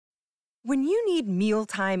When you need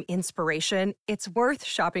mealtime inspiration, it's worth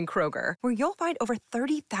shopping Kroger, where you'll find over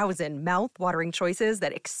 30,000 mouth-watering choices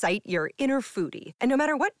that excite your inner foodie. And no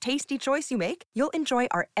matter what tasty choice you make, you'll enjoy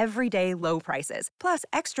our everyday low prices, plus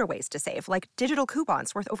extra ways to save, like digital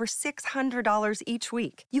coupons worth over $600 each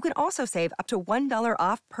week. You can also save up to $1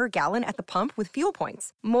 off per gallon at the pump with fuel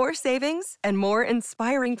points. More savings and more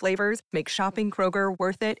inspiring flavors make shopping Kroger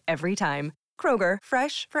worth it every time. Kroger,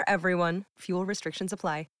 fresh for everyone. Fuel restrictions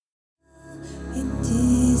apply.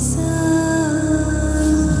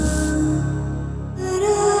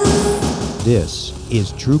 This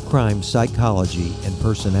is True Crime Psychology and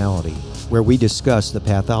Personality, where we discuss the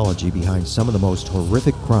pathology behind some of the most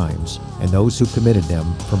horrific crimes and those who committed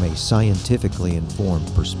them from a scientifically informed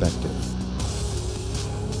perspective.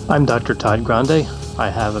 I'm Dr. Todd Grande. I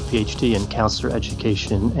have a PhD in counselor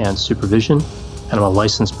education and supervision, and I'm a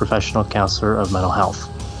licensed professional counselor of mental health.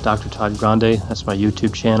 Dr. Todd Grande, that's my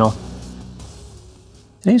YouTube channel.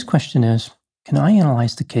 Today's question is, can I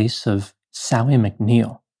analyze the case of Sally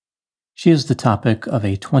McNeil? She is the topic of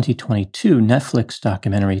a 2022 Netflix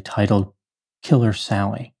documentary titled Killer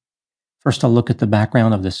Sally. First, I'll look at the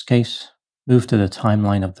background of this case, move to the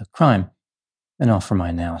timeline of the crime, then offer my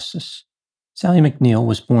analysis. Sally McNeil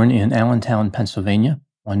was born in Allentown, Pennsylvania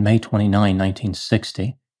on May 29,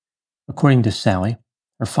 1960. According to Sally,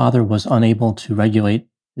 her father was unable to regulate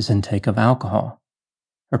his intake of alcohol.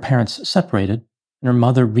 Her parents separated, and her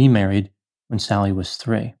mother remarried when Sally was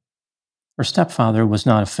 3. Her stepfather was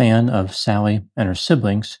not a fan of Sally and her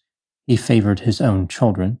siblings. He favored his own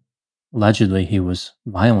children. Allegedly, he was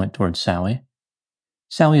violent towards Sally.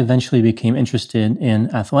 Sally eventually became interested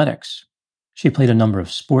in athletics. She played a number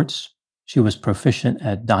of sports. She was proficient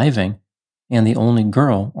at diving and the only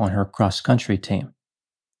girl on her cross-country team.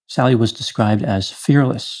 Sally was described as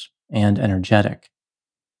fearless and energetic.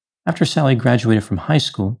 After Sally graduated from high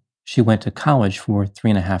school, she went to college for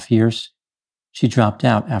 3.5 years. She dropped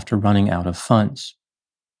out after running out of funds.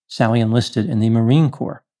 Sally enlisted in the Marine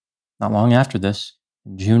Corps. Not long after this,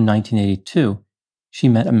 in June 1982, she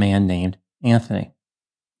met a man named Anthony.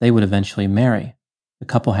 They would eventually marry. The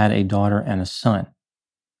couple had a daughter and a son.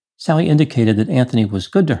 Sally indicated that Anthony was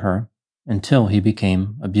good to her until he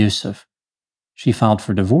became abusive. She filed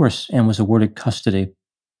for divorce and was awarded custody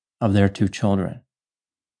of their 2 children.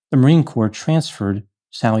 The Marine Corps transferred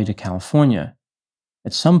Sally to California.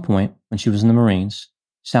 At some point, when she was in the Marines,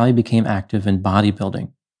 Sally became active in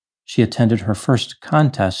bodybuilding. She attended her first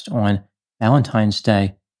contest on Valentine's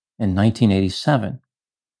Day in 1987.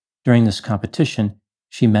 During this competition,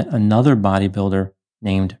 she met another bodybuilder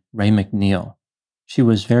named Ray McNeil. She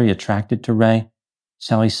was very attracted to Ray.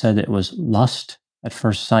 Sally said it was lust at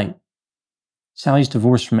first sight. Sally's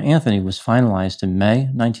divorce from Anthony was finalized in May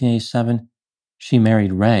 1987. She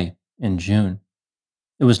married Ray in June.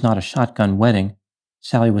 It was not a shotgun wedding.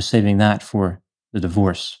 Sally was saving that for the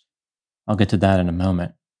divorce. I'll get to that in a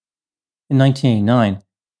moment. In 1989,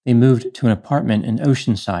 they moved to an apartment in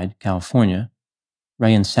Oceanside, California.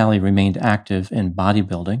 Ray and Sally remained active in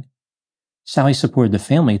bodybuilding. Sally supported the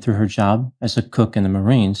family through her job as a cook in the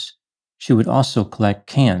Marines. She would also collect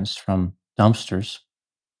cans from dumpsters.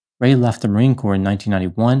 Ray left the Marine Corps in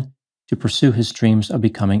 1991 to pursue his dreams of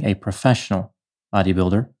becoming a professional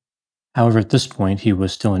bodybuilder. However, at this point, he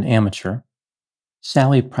was still an amateur.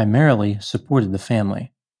 Sally primarily supported the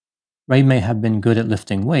family. Ray may have been good at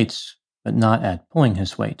lifting weights, but not at pulling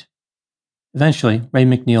his weight. Eventually, Ray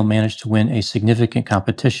McNeil managed to win a significant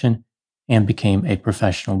competition and became a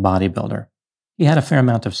professional bodybuilder. He had a fair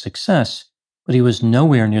amount of success, but he was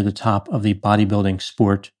nowhere near the top of the bodybuilding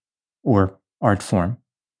sport or art form.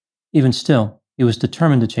 Even still, he was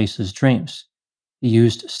determined to chase his dreams. He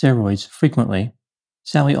used steroids frequently.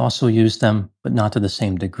 Sally also used them, but not to the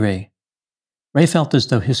same degree. Ray felt as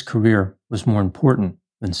though his career was more important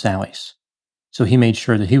than Sally's, so he made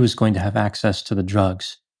sure that he was going to have access to the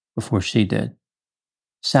drugs before she did.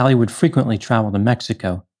 Sally would frequently travel to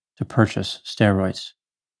Mexico to purchase steroids.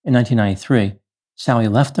 In 1993, Sally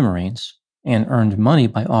left the Marines and earned money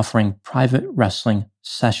by offering private wrestling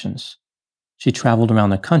sessions. She traveled around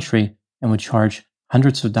the country and would charge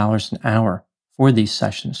hundreds of dollars an hour for these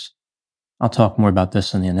sessions. I'll talk more about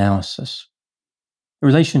this in the analysis. The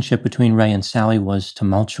relationship between Ray and Sally was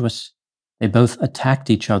tumultuous. They both attacked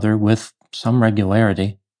each other with some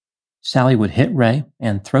regularity. Sally would hit Ray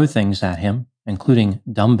and throw things at him, including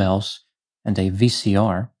dumbbells and a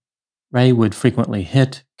VCR. Ray would frequently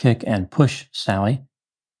hit, kick, and push Sally.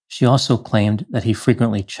 She also claimed that he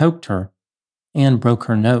frequently choked her and broke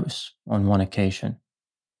her nose on one occasion.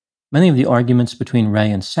 Many of the arguments between Ray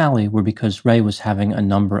and Sally were because Ray was having a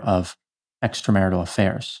number of extramarital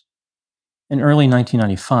affairs. In early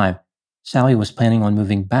 1995, Sally was planning on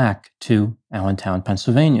moving back to Allentown,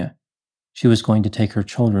 Pennsylvania. She was going to take her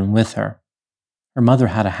children with her. Her mother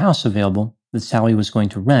had a house available that Sally was going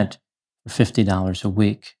to rent for $50 a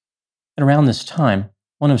week. And around this time,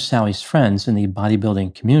 one of Sally's friends in the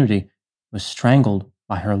bodybuilding community was strangled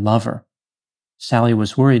by her lover. Sally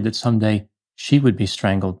was worried that someday she would be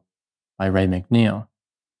strangled by Ray McNeil.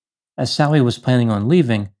 As Sally was planning on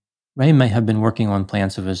leaving, Ray may have been working on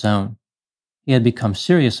plans of his own. He had become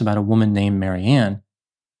serious about a woman named Mary Ann.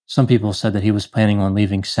 Some people said that he was planning on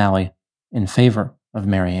leaving Sally in favor of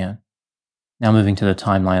Mary Ann. Now moving to the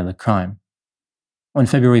timeline of the crime. On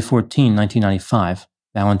February 14, 1995,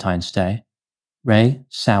 Valentine's Day, Ray,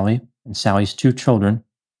 Sally, and Sally's 2 children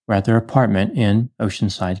were at their apartment in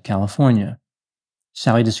Oceanside, California.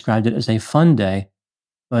 Sally described it as a fun day,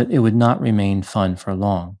 but it would not remain fun for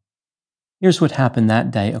long. Here's what happened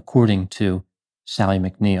that day according to Sally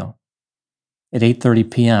McNeil. At 8:30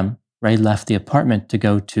 p.m., Ray left the apartment to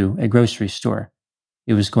go to a grocery store.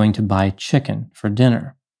 He was going to buy chicken for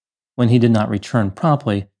dinner. When he did not return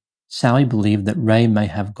promptly, Sally believed that Ray may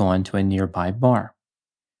have gone to a nearby bar.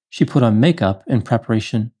 She put on makeup in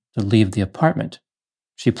preparation to leave the apartment.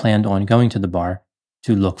 She planned on going to the bar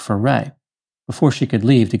to look for Ray. Before she could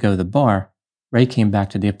leave to go to the bar, Ray came back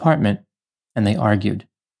to the apartment and they argued.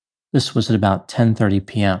 This was at about 10:30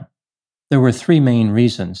 p.m. There were 3 main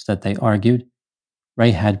reasons that they argued.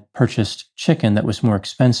 Ray had purchased chicken that was more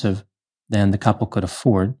expensive than the couple could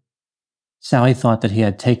afford. Sally thought that he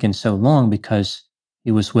had taken so long because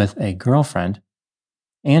he was with a girlfriend,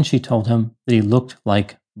 and she told him that he looked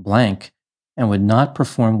like blank and would not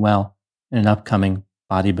perform well in an upcoming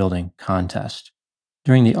bodybuilding contest.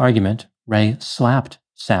 During the argument, Ray slapped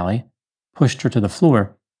Sally, pushed her to the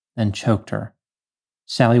floor, and choked her.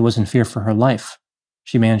 Sally was in fear for her life.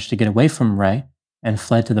 She managed to get away from Ray and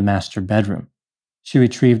fled to the master bedroom. She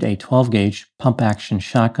retrieved a 12-gauge pump-action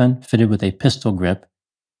shotgun fitted with a pistol grip.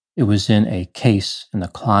 It was in a case in the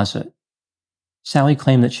closet. Sally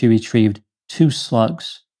claimed that she retrieved 2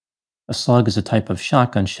 slugs. A slug is a type of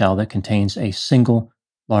shotgun shell that contains a single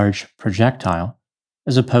large projectile,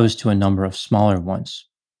 as opposed to a number of smaller ones.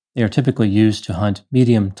 They are typically used to hunt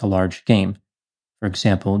medium to large game, for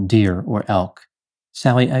example, deer or elk.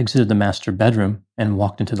 Sally exited the master bedroom and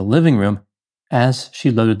walked into the living room as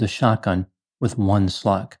she loaded the shotgun with 1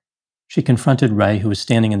 slug. She confronted Ray, who was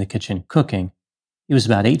standing in the kitchen cooking. He was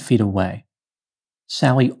about 8 feet away.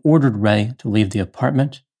 Sally ordered Ray to leave the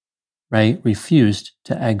apartment. Ray refused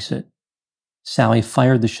to exit. Sally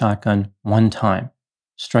fired the shotgun 1 time,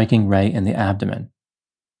 striking Ray in the abdomen.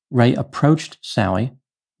 Ray approached Sally.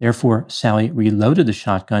 Therefore, Sally reloaded the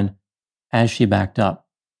shotgun as she backed up.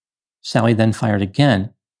 Sally then fired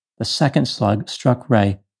again. The second slug struck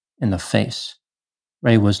Ray in the face.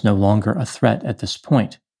 Ray was no longer a threat at this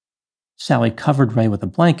point. Sally covered Ray with a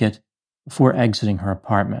blanket before exiting her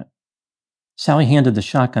apartment. Sally handed the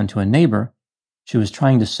shotgun to a neighbor. She was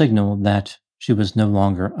trying to signal that she was no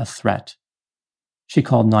longer a threat. She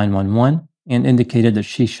called 911 and indicated that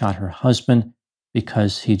she shot her husband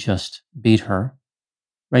because he just beat her.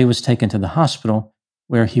 Ray was taken to the hospital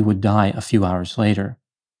where he would die a few hours later.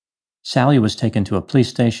 Sally was taken to a police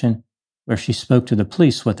station where she spoke to the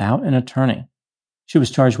police without an attorney. She was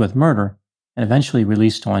charged with murder and eventually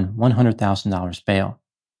released on $100,000 bail.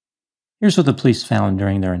 Here's what the police found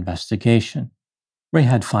during their investigation. Ray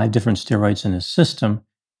had 5 different steroids in his system,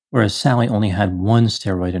 whereas Sally only had 1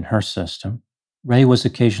 steroid in her system. Ray was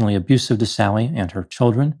occasionally abusive to Sally and her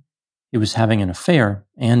children. He was having an affair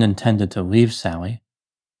and intended to leave Sally.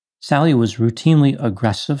 Sally was routinely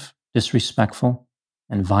aggressive, disrespectful,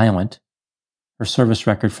 and violent. Her service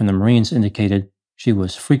record from the Marines indicated she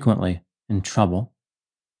was frequently in trouble.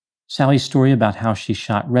 Sally's story about how she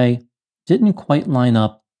shot Ray didn't quite line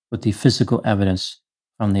up with the physical evidence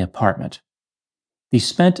from the apartment. The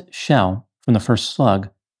spent shell from the first slug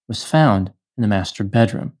was found in the master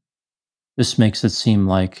bedroom. This makes it seem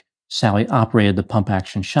like Sally operated the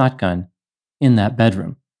pump-action shotgun in that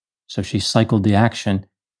bedroom, so she cycled the action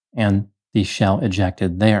and the shell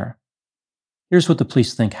ejected there. Here's what the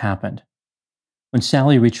police think happened. When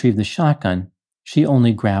Sally retrieved the shotgun, she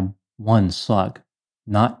only grabbed 1 slug,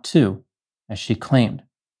 not 2, as she claimed.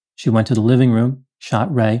 She went to the living room,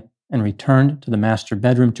 shot Ray, and returned to the master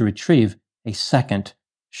bedroom to retrieve a second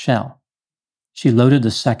shell. She loaded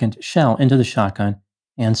the second shell into the shotgun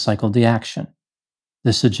and cycled the action.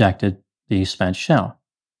 This ejected the spent shell.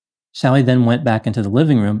 Sally then went back into the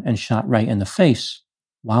living room and shot Ray in the face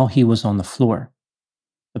while he was on the floor.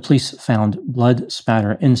 The police found blood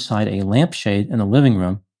spatter inside a lampshade in the living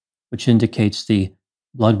room, which indicates the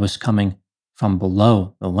blood was coming from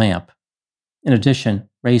below the lamp. In addition,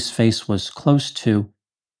 Ray's face was close to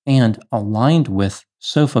and aligned with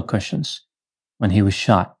sofa cushions when he was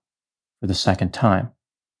shot for the second time.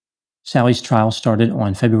 Sally's trial started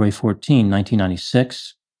on February 14,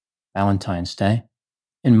 1996, Valentine's Day.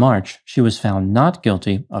 In March, she was found not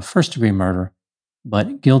guilty of first-degree murder,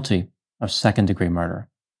 but guilty of second-degree murder.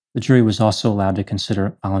 The jury was also allowed to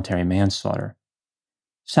consider voluntary manslaughter.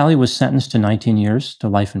 Sally was sentenced to 19 years to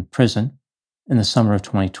life in prison. In the summer of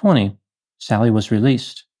 2020, Sally was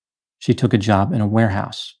released. She took a job in a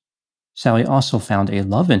warehouse. Sally also found a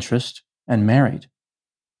love interest and married.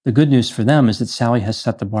 The good news for them is that Sally has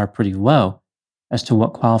set the bar pretty low as to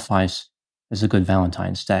what qualifies as a good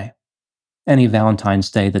Valentine's Day. Any Valentine's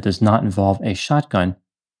Day that does not involve a shotgun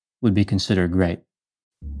would be considered great.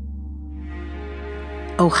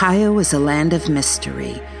 Ohio is a land of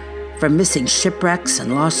mystery, from missing shipwrecks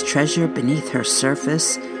and lost treasure beneath her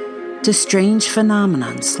surface to strange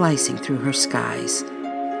phenomenon slicing through her skies.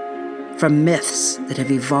 From myths that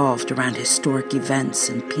have evolved around historic events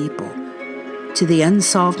and people to the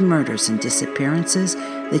unsolved murders and disappearances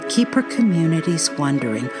that keep her communities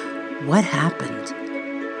wondering what happened.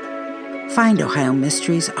 Find Ohio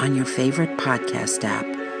Mysteries on your favorite podcast app,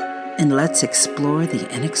 and let's explore the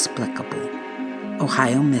inexplicable.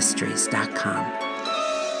 OhioMysteries.com.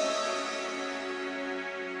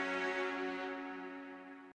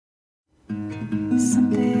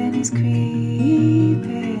 Something is creeping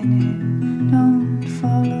in, don't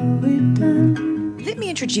follow it down. Let me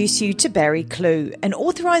introduce you to Barry Clew, an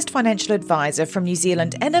authorised financial advisor from New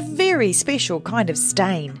Zealand and a very special kind of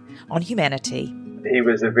stain on humanity. He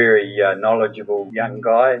was a very knowledgeable young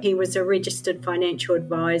guy. He was a registered financial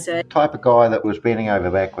advisor. Type of guy that was bending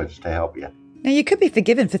over backwards to help you. Now, you could be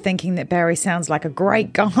forgiven for thinking that Barry sounds like a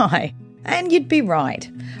great guy, and you'd be right.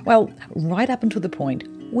 Well, right up until the point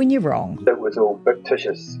when you're wrong. It was all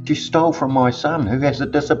fictitious. She stole from my son who has a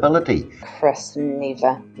disability. Chris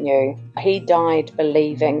never knew. He died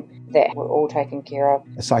believing that we're all taken care of.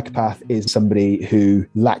 A psychopath is somebody who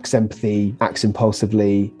lacks empathy, acts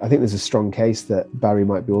impulsively. I think there's a strong case that Barry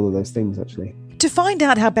might be all of those things, actually. To find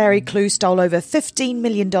out how Barry Clew stole over $15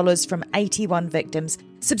 million from 81 victims,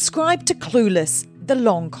 subscribe to Clueless, the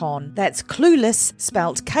long con. That's Clueless,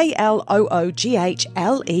 spelt Klooghless.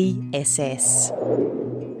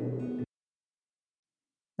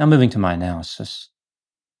 Now moving to my analysis.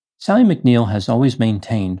 Sally McNeil has always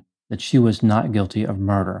maintained that she was not guilty of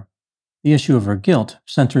murder. The issue of her guilt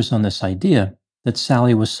centers on this idea that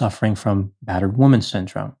Sally was suffering from battered woman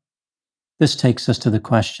syndrome. This takes us to the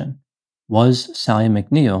question, was Sally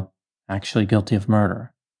McNeil actually guilty of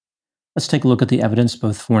murder? Let's take a look at the evidence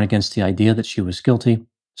both for and against the idea that she was guilty,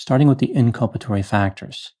 starting with the inculpatory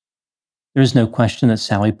factors. There is no question that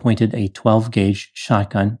Sally pointed a 12-gauge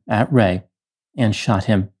shotgun at Ray and shot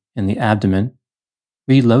him in the abdomen,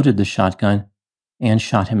 reloaded the shotgun, and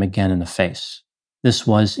shot him again in the face. This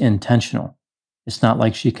was intentional. It's not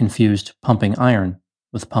like she confused pumping iron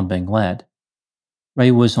with pumping lead.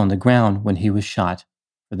 Ray was on the ground when he was shot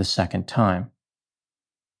for the second time.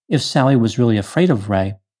 If Sally was really afraid of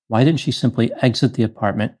Ray, why didn't she simply exit the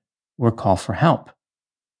apartment or call for help?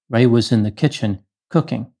 Ray was in the kitchen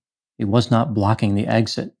cooking. He was not blocking the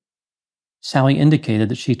exit. Sally indicated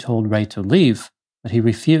that she told Ray to leave, but he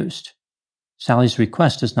refused. Sally's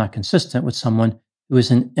request is not consistent with someone who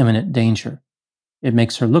is in imminent danger. It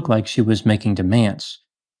makes her look like she was making demands.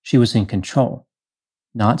 She was in control,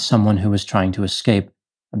 not someone who was trying to escape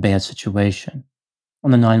a bad situation.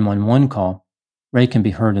 On the 911 call, Ray can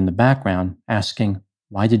be heard in the background asking,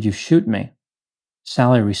 "Why did you shoot me?"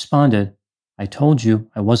 Sally responded, "I told you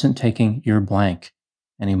I wasn't taking your blank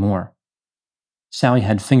anymore." Sally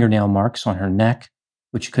had fingernail marks on her neck,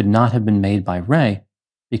 which could not have been made by Ray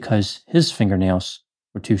because his fingernails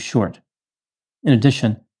were too short. In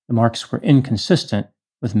addition, the marks were inconsistent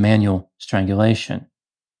with manual strangulation.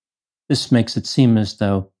 This makes it seem as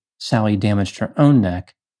though Sally damaged her own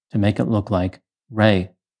neck to make it look like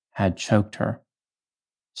Ray had choked her.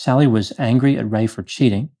 Sally was angry at Ray for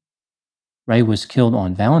cheating. Ray was killed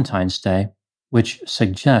on Valentine's Day, which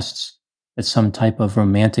suggests that some type of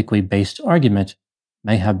romantically based argument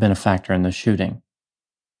may have been a factor in the shooting.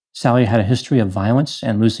 Sally had a history of violence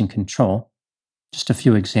and losing control. Just a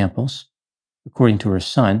few examples. According to her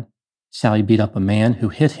son, Sally beat up a man who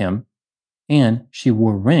hit him, and she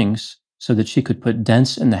wore rings so that she could put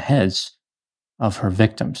dents in the heads of her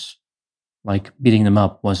victims. Like beating them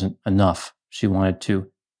up wasn't enough. She wanted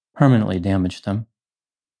to permanently damage them.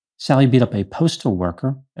 Sally beat up a postal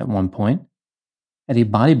worker at one point. At a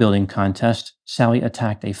bodybuilding contest, Sally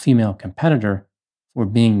attacked a female competitor for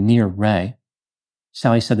being near Ray.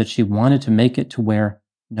 Sally said that she wanted to make it to where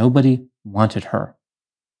nobody wanted her.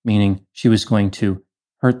 meaning she was going to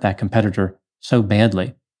hurt that competitor so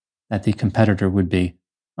badly that the competitor would be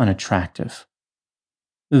unattractive.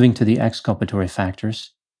 Moving to the exculpatory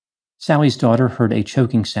factors, Sally's daughter heard a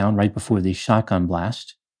choking sound right before the shotgun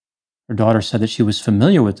blast. Her daughter said that she was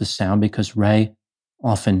familiar with the sound because Ray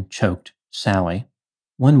often choked Sally.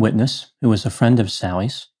 One witness, who was a friend of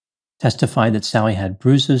Sally's, testified that Sally had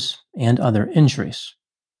bruises and other injuries.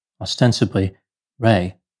 Ostensibly,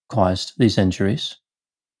 Ray caused these injuries.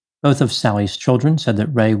 Both of Sally's children said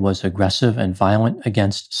that Ray was aggressive and violent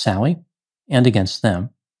against Sally and against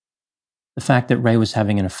them. The fact that Ray was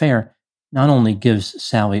having an affair not only gives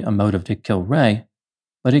Sally a motive to kill Ray,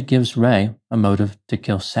 but it gives Ray a motive to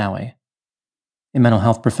kill Sally. A mental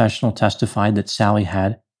health professional testified that Sally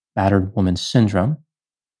had battered woman syndrome.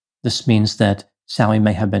 This means that Sally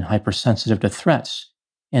may have been hypersensitive to threats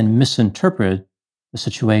and misinterpreted the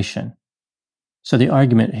situation. So the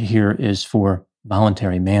argument here is for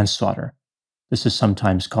voluntary manslaughter. This is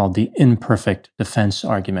sometimes called the imperfect defense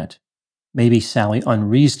argument. Maybe Sally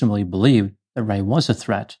unreasonably believed that Ray was a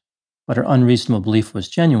threat, but her unreasonable belief was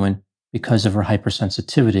genuine because of her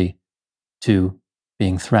hypersensitivity to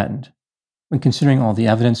being threatened. When considering all the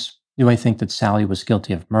evidence, do I think that Sally was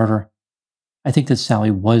guilty of murder? I think that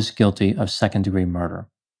Sally was guilty of second-degree murder.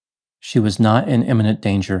 She was not in imminent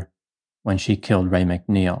danger when she killed Ray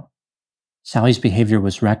McNeil. Sally's behavior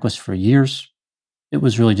was reckless for years. It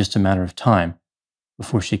was really just a matter of time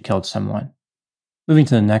before she killed someone. Moving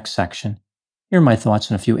to the next section, here are my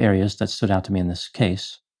thoughts on a few areas that stood out to me in this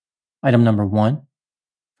case. Item number 1.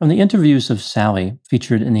 From the interviews of Sally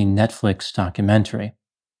featured in the Netflix documentary,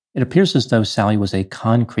 it appears as though Sally was a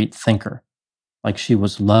concrete thinker, like she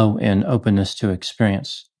was low in openness to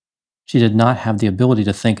experience. She did not have the ability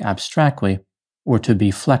to think abstractly or to be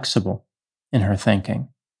flexible in her thinking.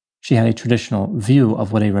 She had a traditional view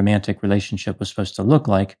of what a romantic relationship was supposed to look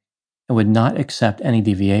like and would not accept any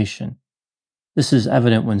deviation. This is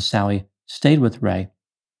evident when Sally stayed with Ray,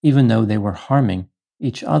 even though they were harming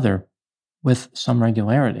each other with some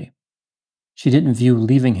regularity. She didn't view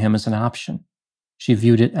leaving him as an option. She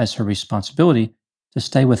viewed it as her responsibility to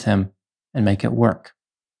stay with him and make it work,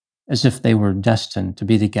 as if they were destined to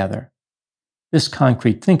be together. This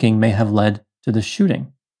concrete thinking may have led to the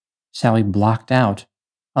shooting. Sally blocked out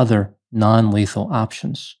other non-lethal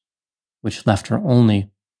options, which left her only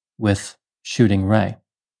with shooting Ray.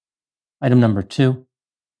 Item number 2.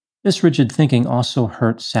 This rigid thinking also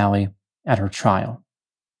hurt Sally at her trial.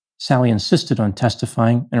 Sally insisted on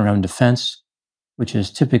testifying in her own defense, which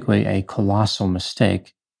is typically a colossal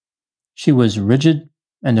mistake. She was rigid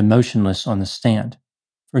and emotionless on the stand.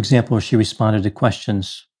 For example, she responded to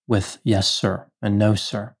questions with yes, sir, and no,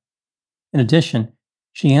 sir. In addition,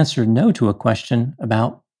 she answered no to a question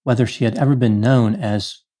about whether she had ever been known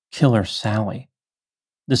as Killer Sally.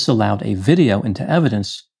 This allowed a video into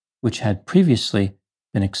evidence which had previously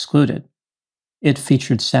been excluded. It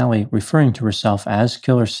featured Sally referring to herself as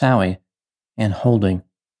Killer Sally and holding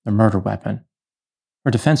the murder weapon.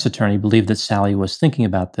 Her defense attorney believed that Sally was thinking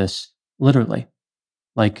about this literally,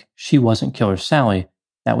 like she wasn't Killer Sally,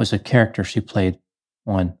 that was a character she played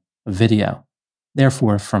on a video.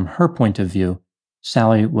 Therefore, from her point of view,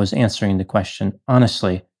 Sally was answering the question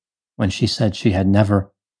honestly when she said she had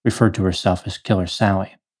never referred to herself as Killer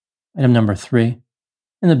Sally. Item number 3.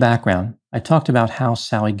 In the background, I talked about how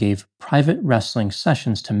Sally gave private wrestling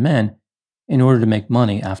sessions to men in order to make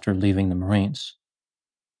money after leaving the Marines.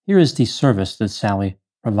 Here is the service that Sally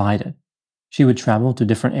provided. She would travel to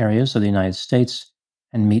different areas of the United States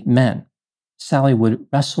and meet men. Sally would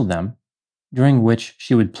wrestle them, during which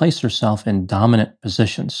she would place herself in dominant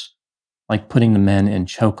positions, like putting the men in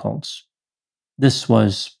chokeholds. This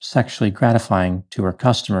was sexually gratifying to her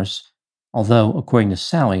customers, although, according to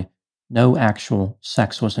Sally, no actual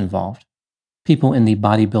sex was involved. People in the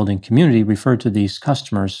bodybuilding community referred to these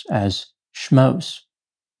customers as schmoes,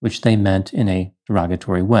 which they meant in a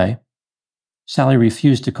derogatory way. Sally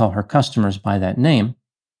refused to call her customers by that name.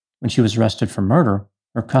 When she was arrested for murder,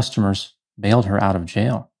 her customers bailed her out of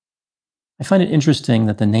jail. I find it interesting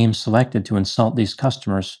that the name selected to insult these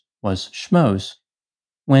customers was schmoes,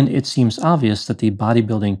 when it seems obvious that the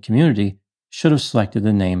bodybuilding community should have selected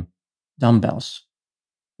the name dumbbells.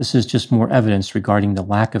 This is just more evidence regarding the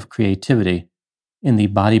lack of creativity in the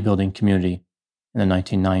bodybuilding community in the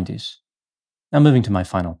 1990s. Now moving to my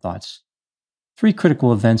final thoughts. 3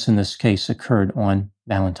 critical events in this case occurred on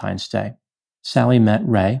Valentine's Day. Sally met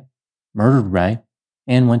Ray, murdered Ray,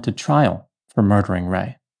 and went to trial for murdering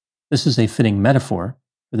Ray. This is a fitting metaphor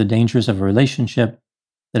for the dangers of a relationship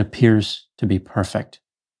that appears to be perfect,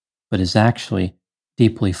 but is actually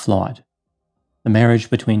deeply flawed. The marriage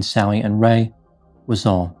between Sally and Ray was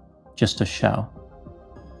all just a show.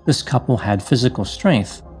 This couple had physical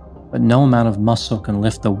strength, but no amount of muscle can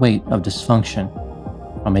lift the weight of dysfunction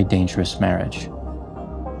from a dangerous marriage.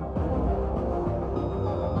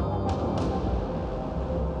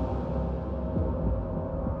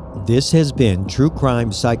 This has been True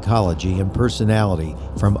Crime Psychology and Personality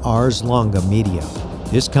from Ars Longa Media.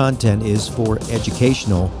 This content is for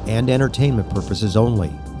educational and entertainment purposes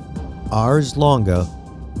only. Ars Longa,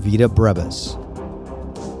 Vita Brevis.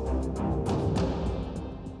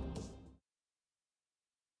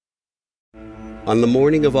 On the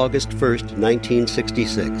morning of August 1st,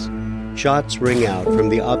 1966, shots ring out from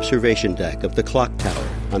the observation deck of the clock tower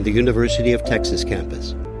on the University of Texas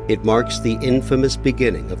campus. It marks the infamous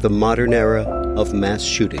beginning of the modern era of mass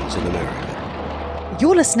shootings in America.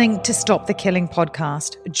 You're listening to Stop the Killing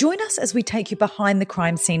podcast. Join us as we take you behind the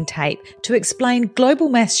crime scene tape to explain global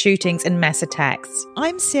mass shootings and mass attacks.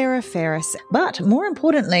 I'm Sarah Ferris, but more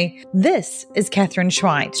importantly, this is Catherine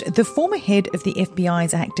Schweit, the former head of the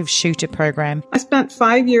FBI's active shooter program. I spent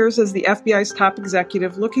 5 years as the FBI's top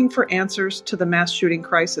executive looking for answers to the mass shooting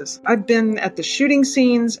crisis. I've been at the shooting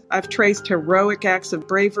scenes, I've traced heroic acts of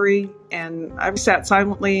bravery, and I've sat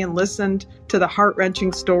silently and listened to the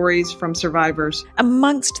heart-wrenching stories from survivors.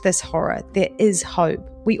 Amongst this horror, there is hope.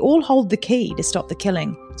 We all hold the key to stop the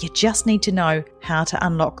killing. You just need to know how to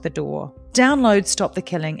unlock the door. Download Stop the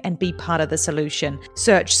Killing and be part of the solution.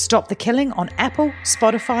 Search Stop the Killing on Apple,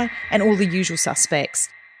 Spotify, and all the usual suspects.